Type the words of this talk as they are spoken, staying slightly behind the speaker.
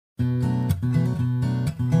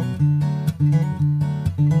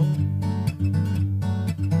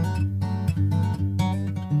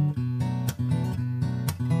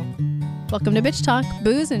Welcome to Bitch Talk,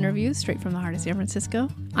 booze and reviews straight from the heart of San Francisco.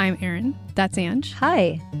 I'm Erin. That's Ange.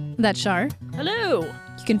 Hi. That's Shar. Hello.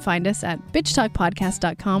 You can find us at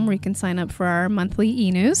bitchtalkpodcast.com where you can sign up for our monthly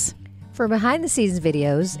e-news. For behind-the-scenes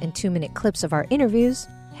videos and 2-minute clips of our interviews,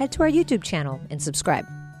 head to our YouTube channel and subscribe.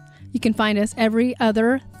 You can find us every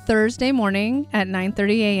other Thursday morning at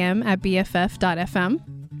 9:30 a.m. at BFF.fm.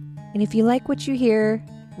 And if you like what you hear,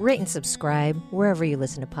 rate and subscribe wherever you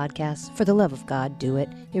listen to podcasts. For the love of God, do it.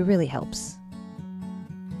 It really helps.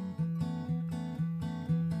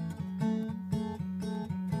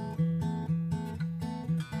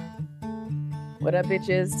 What up,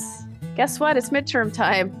 bitches? Guess what? It's midterm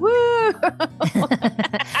time. Woo!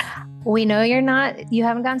 We know you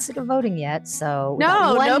haven't gotten sick of voting yet, so we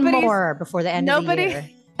got one more before the end of the year.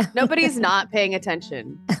 Nobody's not paying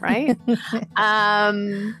attention, right?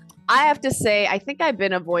 I have to say, I think I've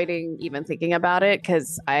been avoiding even thinking about it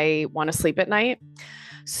because I want to sleep at night.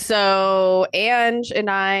 So Ange and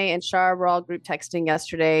I and Shar were all group texting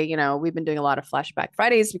yesterday. You know, we've been doing a lot of Flashback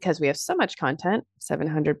Fridays because we have so much content,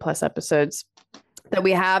 700 plus episodes, that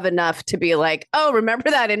we have enough to be like, oh, remember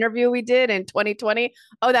that interview we did in 2020?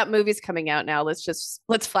 Oh, that movie's coming out now. Let's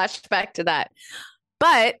flash back to that.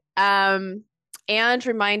 But Ange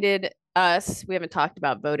reminded us, we haven't talked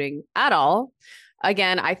about voting at all.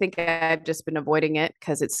 Again, I think I've just been avoiding it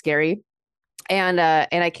because it's scary. And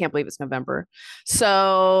I can't believe it's November.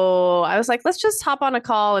 So I was like, let's just hop on a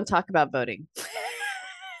call and talk about voting.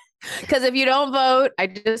 Because if you don't vote, I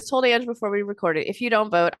just told Ange before we recorded, if you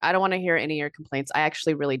don't vote, I don't want to hear any of your complaints. I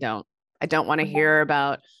actually really don't. I don't want to hear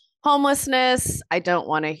about homelessness. I don't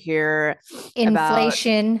want to hear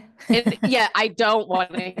inflation. I don't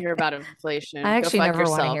want to hear about inflation. I actually never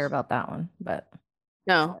want to hear about that one, but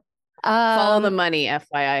no. Follow the money,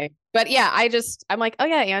 FYI. But yeah, I'm like, oh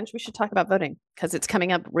yeah, Ange, we should talk about voting because it's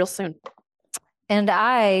coming up real soon. And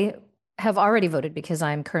I have already voted because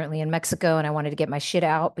I'm currently in Mexico and I wanted to get my shit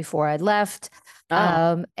out before I left.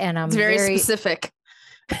 And I'm it's very specific.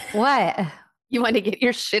 What? You want to get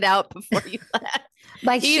your shit out before you left.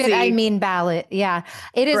 By shit, I mean ballot. Yeah.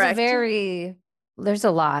 It is Correct. There's a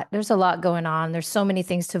lot going on. There's so many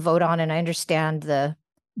things to vote on, and I understand the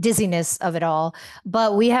dizziness of it all,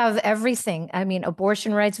 but we have everything. I mean,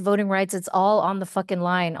 abortion rights, voting rights, it's all on the fucking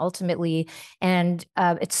line ultimately. And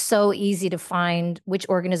it's so easy to find which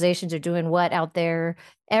organizations are doing what out there.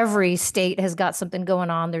 Every state has got something going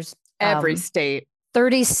on. There's every state.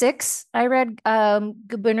 36, I read,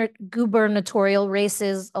 gubernatorial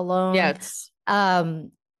races alone. Yes.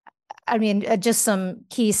 I mean, just some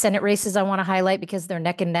key Senate races I want to highlight because they're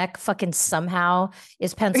neck and neck. Fucking somehow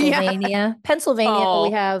is Pennsylvania. Yeah. Pennsylvania,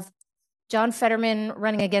 we have John Fetterman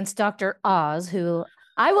running against Dr. Oz, who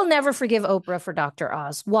I will never forgive Oprah for Dr.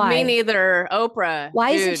 Oz. Why? Me neither. Oprah. Why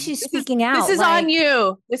isn't she speaking out? This is on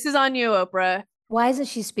you. This is on you, Oprah. Why isn't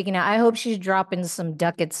she speaking out? I hope she's dropping some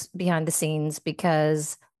ducats behind the scenes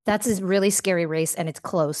because that's a really scary race and it's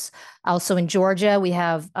close. Also in Georgia, we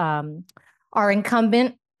have our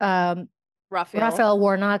incumbent, Raphael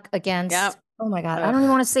Warnock against, oh my God, I don't even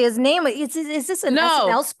want to say his name. Is this an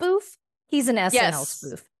SNL spoof? He's an SNL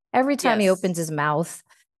spoof. Every time he opens his mouth.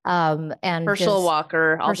 And Herschel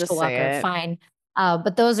Walker, I'll just say it. Fine.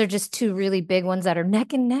 But those are just two really big ones that are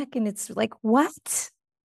neck and neck. And it's like, what?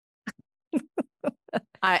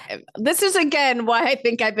 This is, again, why I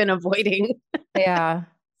think I've been avoiding. Yeah.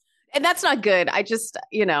 And that's not good. I just,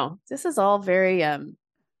 this is all very...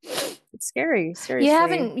 it's scary. Seriously.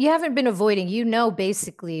 You haven't been avoiding,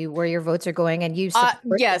 basically where your votes are going and you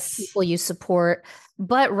support yes. people you support.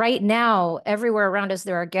 But right now, everywhere around us,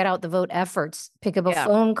 there are get out the vote efforts. Pick up a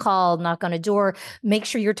phone call, knock on a door, make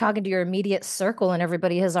sure you're talking to your immediate circle and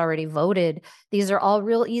everybody has already voted. These are all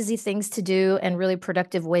real easy things to do and really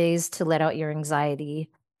productive ways to let out your anxiety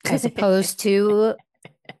as opposed to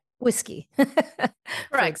whiskey,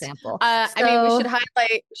 for example. I mean,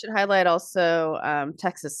 we should highlight also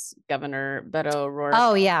Texas Governor Beto O'Rourke.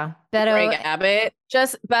 Oh yeah, Greg Abbott.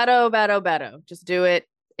 Just Beto. Just do it.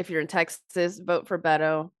 If you're in Texas, vote for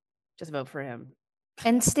Beto. Just vote for him.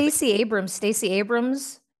 And Stacey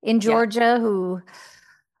Abrams in Georgia, who,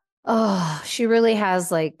 she really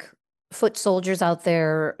has like foot soldiers out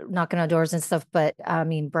there knocking on doors and stuff. But I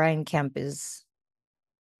mean, Brian Kemp it's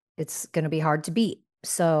going to be hard to beat.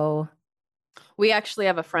 So we actually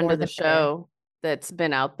have a friend of the show that's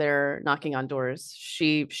been out there knocking on doors.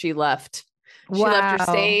 She left. She left her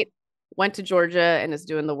state, went to Georgia, and is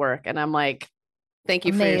doing the work. And I'm like, thank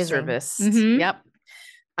you for your service. Mm-hmm.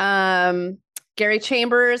 Yep. Gary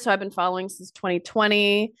Chambers, who I've been following since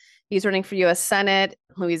 2020. He's running for U.S. Senate,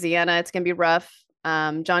 Louisiana. It's going to be rough.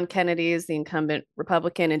 John Kennedy is the incumbent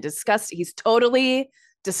Republican and he's totally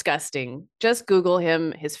disgusting. Just Google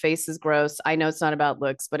him. His face is gross. I know it's not about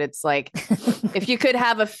looks, but it's like if you could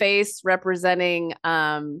have a face representing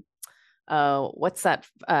what's that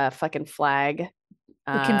fucking flag?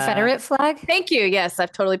 The Confederate flag? Thank you. Yes,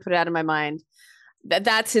 I've totally put it out of my mind.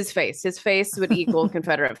 That's his face. His face would equal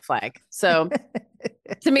Confederate flag. So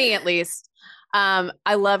to me, at least,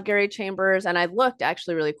 I love Gary Chambers. And I looked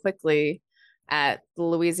actually really quickly at the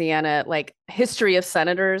Louisiana, like history of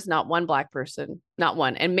senators, not one Black person, not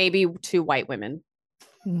one, and maybe 2 white women.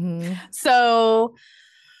 Mm-hmm. So,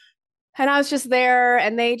 and I was just there,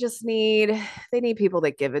 and they need people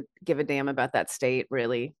that give a damn about that state.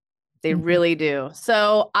 Really. They really do.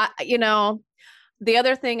 So the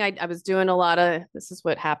other thing I was doing a lot of, this is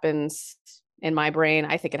what happens in my brain.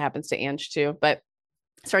 I think it happens to Ange too, but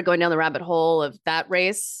I started going down the rabbit hole of that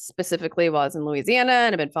race specifically while I was in Louisiana,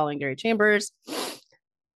 and I've been following Gary Chambers.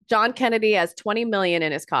 John Kennedy has 20 million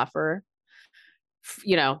in his coffer,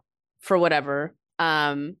 for whatever.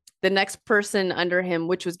 The next person under him,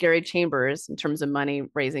 which was Gary Chambers in terms of money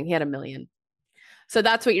raising, he had 1 million. So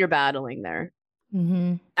that's what you're battling there.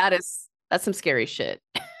 Mm-hmm. That's some scary shit.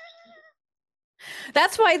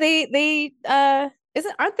 That's why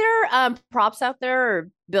aren't there props out there or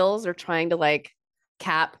bills are trying to like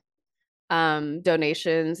cap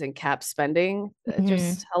donations and cap spending?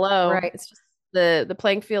 Just hello. Right. It's just the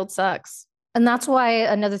playing field sucks. And that's why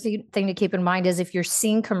another thing to keep in mind is if you're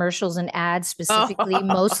seeing commercials and ads specifically,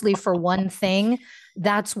 mostly for one thing,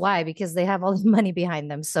 that's why, because they have all the money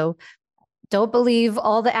behind them. So don't believe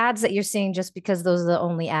all the ads that you're seeing just because those are the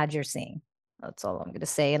only ads you're seeing. That's all I'm going to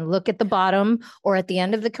say. And look at the bottom or at the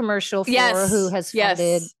end of the commercial for who has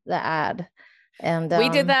funded the ad. And we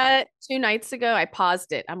did that 2 nights ago. I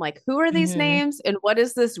paused it. I'm like, who are these names? And what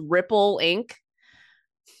is this Ripple Inc.?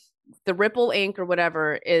 The Ripple Inc. or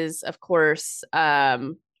whatever is, of course,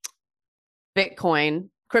 Bitcoin,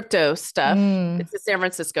 crypto stuff. It's a San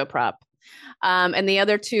Francisco prop. And the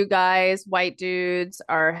other 2 guys, white dudes,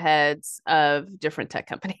 are heads of different tech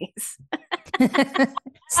companies.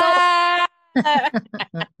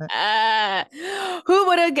 Who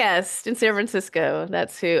would have guessed in San Francisco?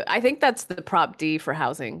 That's who. I think that's the prop D for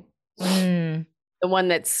housing. The one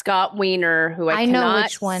that Scott Wiener, who I know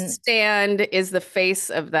which one stand, is the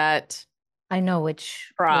face of that. I know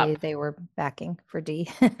which prop they were backing for D.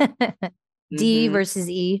 D versus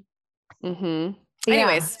E. Mm-hmm. Yeah.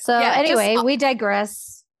 Anyways, anyway, we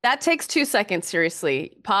digress. That takes 2 seconds.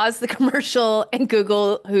 Seriously, pause the commercial and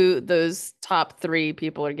Google who those top 3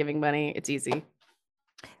 people are giving money. It's easy.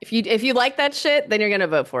 If you like that shit, then you're gonna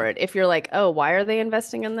vote for it. If you're like, oh, why are they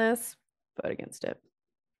investing in this? Vote against it.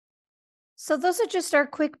 So those are just our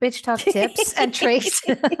quick bitch talk tips and tricks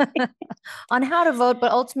on how to vote.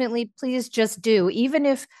 But ultimately, please just do. Even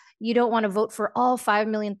if you don't want to vote for all 5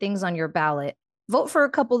 million things on your ballot, vote for a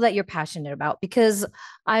couple that you're passionate about, because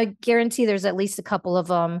I guarantee there's at least a couple of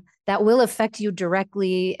them that will affect you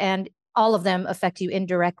directly, and all of them affect you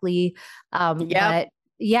indirectly. But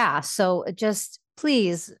yeah, so just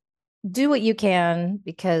please do what you can,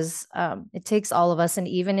 because it takes all of us. And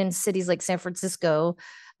even in cities like San Francisco,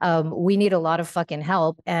 we need a lot of fucking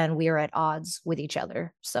help, and we are at odds with each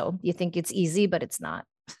other. So you think it's easy, but it's not.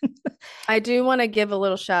 I do want to give a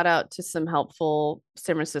little shout out to some helpful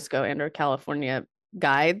San Francisco and or California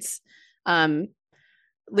guides.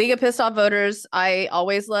 League of Pissed Off Voters, I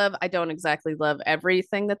always love. I don't exactly love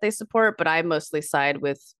everything that they support, but I mostly side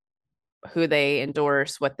with who they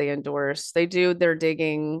endorse, what they endorse. They do their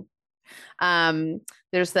digging.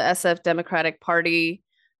 There's the SF Democratic Party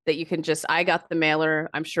that you can I got the mailer.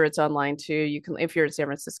 I'm sure it's online too. You can, if you're in San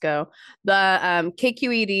Francisco, the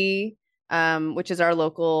KQED, which is our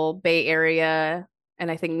local Bay Area and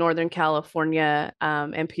I think Northern California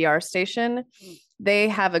NPR station. They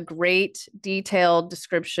have a great detailed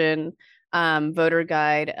description, voter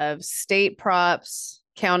guide of state props,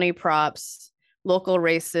 county props, local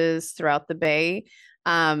races throughout the Bay.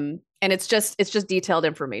 And it's just detailed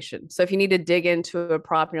information. So if you need to dig into a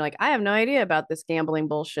prop and you're like, I have no idea about this gambling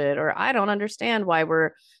bullshit, or I don't understand why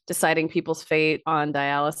we're deciding people's fate on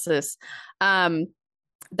dialysis,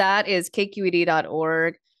 that is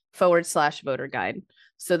kqed.org/voter guide.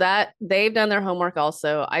 So that they've done their homework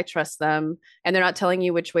also. I trust them, and they're not telling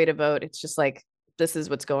you which way to vote. It's just like, this is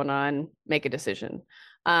what's going on, make a decision.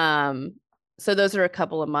 So those are a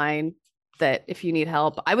couple of mine that if you need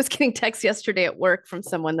help. I was getting texts yesterday at work from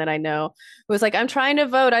someone that I know who was like, I'm trying to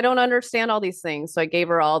vote. I don't understand all these things. So I gave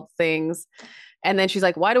her all the things. And then she's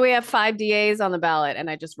like, why do we have 5 DAs on the ballot? And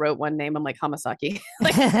I just wrote one name. I'm like, Hamasaki.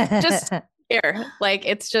 Like, just here. Like,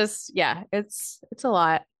 it's just, it's a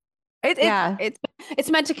lot. It's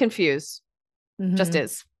meant to confuse. Just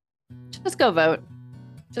is. Just go vote.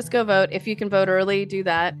 Just go vote. If you can vote early, do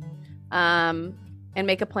that. And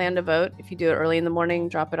make a plan to vote. If you do it early in the morning,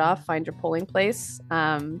 drop it off, find your polling place.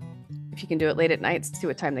 If you can do it late at night, see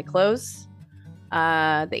what time they close.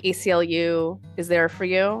 The ACLU is there for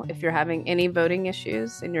you if you're having any voting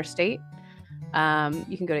issues in your state.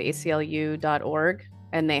 You can go to aclu.org,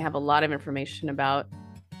 and they have a lot of information about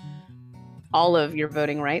all of your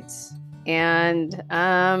voting rights. And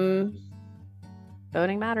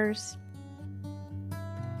voting matters.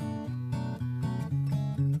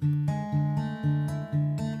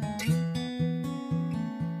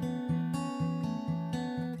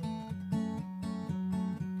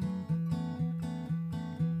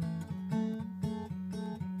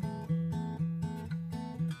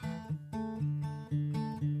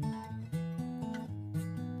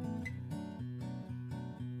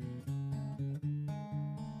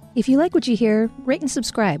 If you like what you hear, rate and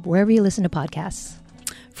subscribe wherever you listen to podcasts.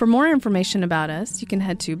 For more information about us, you can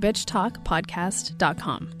head to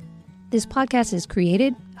bitchtalkpodcast.com. This podcast is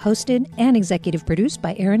created, hosted, and executive produced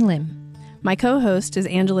by Aaron Lim. My co-host is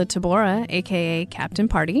Angela Tabora, aka Captain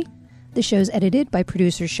Party. The show's edited by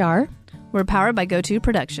producer Shar. We're powered by GoTo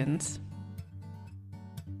Productions.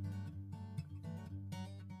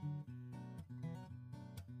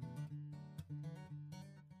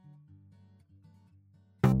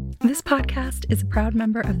 This podcast is a proud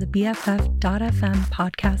member of the BFF.FM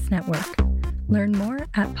podcast network. Learn more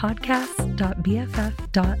at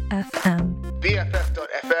podcasts.bff.fm.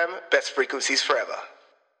 BFF.FM, best frequencies forever.